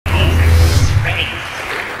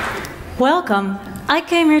Welcome. I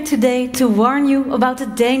came here today to warn you about the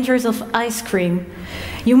dangers of ice cream.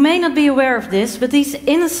 You may not be aware of this, but these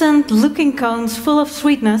innocent-looking cones full of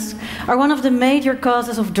sweetness are one of the major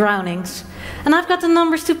causes of drownings. And I've got the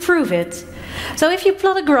numbers to prove it. So if you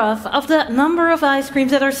plot a graph of the number of ice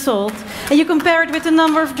creams that are sold, and you compare it with the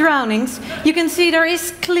number of drownings, you can see there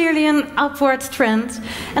is clearly an upward trend.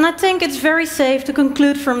 And I think it's very safe to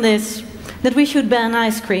conclude from this that we should ban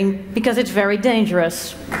ice cream, because it's very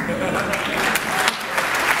dangerous.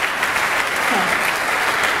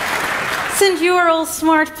 Since you are all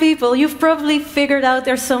smart people, you've probably figured out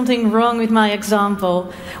there's something wrong with my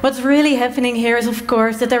example. What's really happening here is, of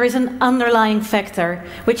course, that there is an underlying factor,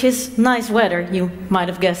 which is nice weather, you might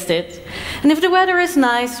have guessed it. And if the weather is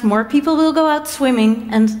nice, more people will go out swimming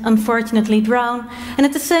and unfortunately drown, and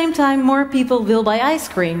at the same time more people will buy ice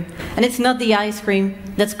cream. And it's not the ice cream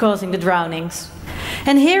that's causing the drownings.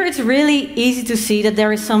 And here it's really easy to see that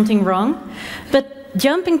there is something wrong, but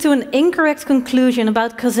jumping to an incorrect conclusion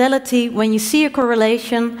about causality when you see a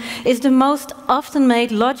correlation is the most often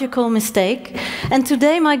made logical mistake. And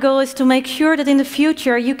today my goal is to make sure that in the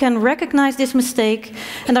future you can recognize this mistake,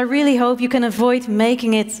 and I really hope you can avoid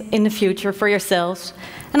making it in the future for yourselves.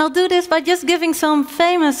 And I'll do this by just giving some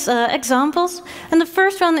famous examples. And the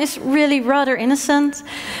first one is really rather innocent.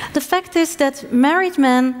 The fact is that married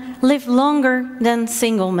men live longer than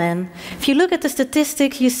single men. If you look at the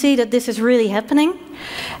statistics, you see that this is really happening.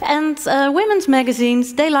 And women's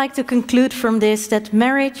magazines, they like to conclude from this that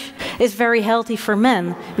marriage is very healthy for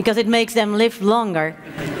men, because it makes them live longer.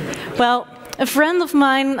 Well, a friend of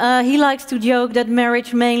mine, he likes to joke that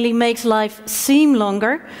marriage mainly makes life seem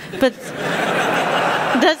longer, but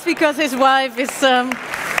that's because his wife is...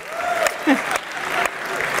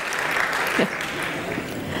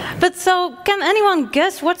 But so, can anyone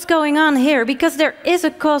guess what's going on here? Because there is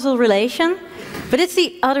a causal relation, but it's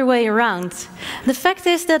the other way around. The fact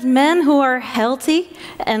is that men who are healthy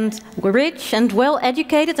and rich and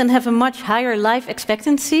well-educated and have a much higher life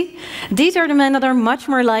expectancy, these are the men that are much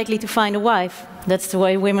more likely to find a wife. That's the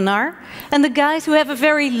way women are. And the guys who have a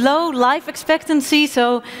very low life expectancy,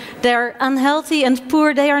 so they're unhealthy and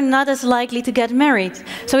poor, they are not as likely to get married.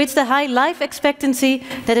 So it's the high life expectancy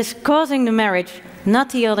that is causing the marriage, not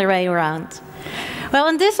the other way around. Well,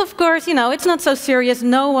 and this, of course, you know, it's not so serious.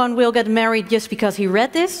 No one will get married just because he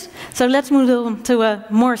read this. So let's move on to a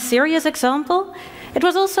more serious example. It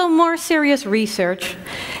was also more serious research.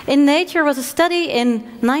 In Nature was a study in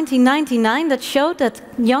 1999 that showed that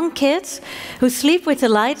young kids who sleep with the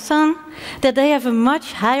lights on, that they have a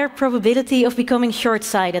much higher probability of becoming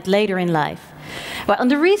short-sighted later in life. Well, and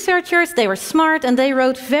the researchers, they were smart and they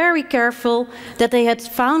wrote very careful that they had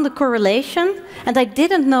found a correlation, and they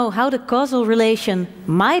didn't know how the causal relation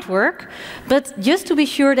might work, but just to be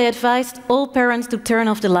sure they advised all parents to turn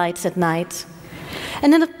off the lights at night.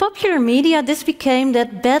 And in the popular media, this became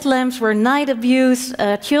that bed lamps were night abuse,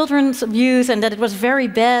 children's abuse, and that it was very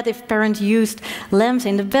bad if parents used lamps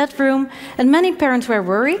in the bedroom. And many parents were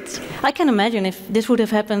worried. I can imagine if this would have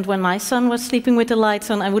happened when my son was sleeping with the lights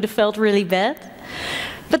on, I would have felt really bad.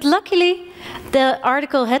 But luckily, the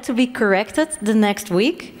article had to be corrected the next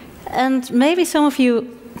week. And maybe some of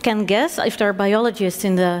you can guess, if there are biologists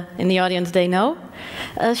in the audience, they know.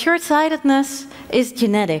 Short-sightedness is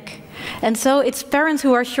genetic. And so it's parents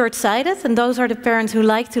who are short-sighted, and those are the parents who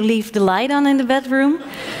like to leave the light on in the bedroom.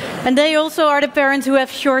 And they also are the parents who have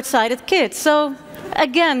short-sighted kids. So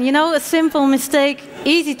again, you know, a simple mistake,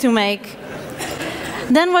 easy to make.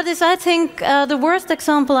 Then what is, I think, the worst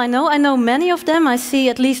example I know many of them. I see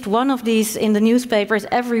at least one of these in the newspapers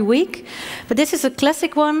every week. But this is a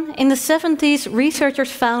classic one. In the 70s,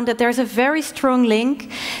 researchers found that there's a very strong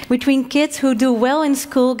link between kids who do well in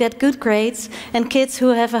school, get good grades, and kids who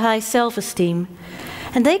have a high self-esteem.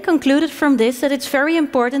 And they concluded from this that it's very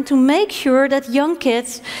important to make sure that young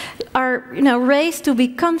kids are, you know, raised to be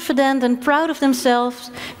confident and proud of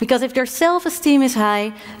themselves, because if their self-esteem is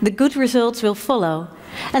high, the good results will follow.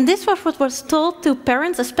 And this was what was told to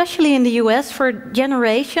parents, especially in the US, for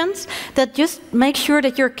generations, that just make sure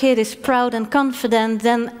that your kid is proud and confident,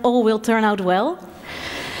 then all will turn out well.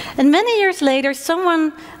 And many years later,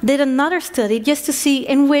 someone did another study just to see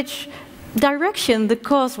in which direction the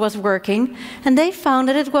cause was working, and they found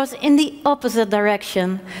that it was in the opposite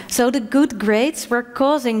direction. So the good grades were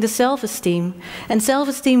causing the self-esteem, and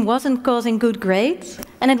self-esteem wasn't causing good grades.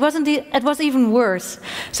 And it was even worse.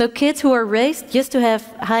 So kids who are raised just to have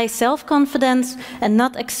high self-confidence and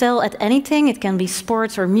not excel at anything, it can be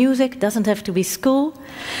sports or music, doesn't have to be school.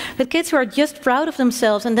 But kids who are just proud of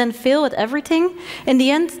themselves and then fail at everything, in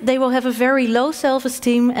the end they will have a very low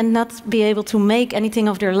self-esteem and not be able to make anything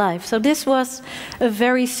of their life. So this was a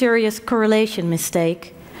very serious correlation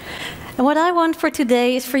mistake. And what I want for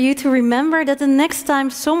today is for you to remember that the next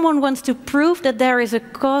time someone wants to prove that there is a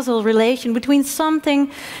causal relation between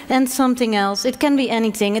something and something else, it can be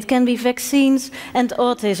anything. It can be vaccines and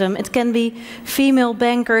autism. It can be female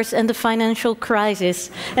bankers and the financial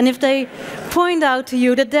crisis. And if they point out to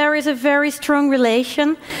you that there is a very strong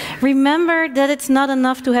relation, remember that it's not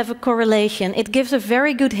enough to have a correlation. It gives a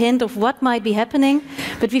very good hint of what might be happening,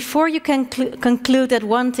 but before you can conclude that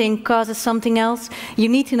one thing causes something else, you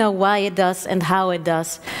need to know why it does and how it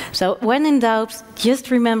does. So when in doubt,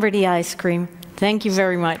 just remember the ice cream. Thank you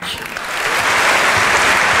very much.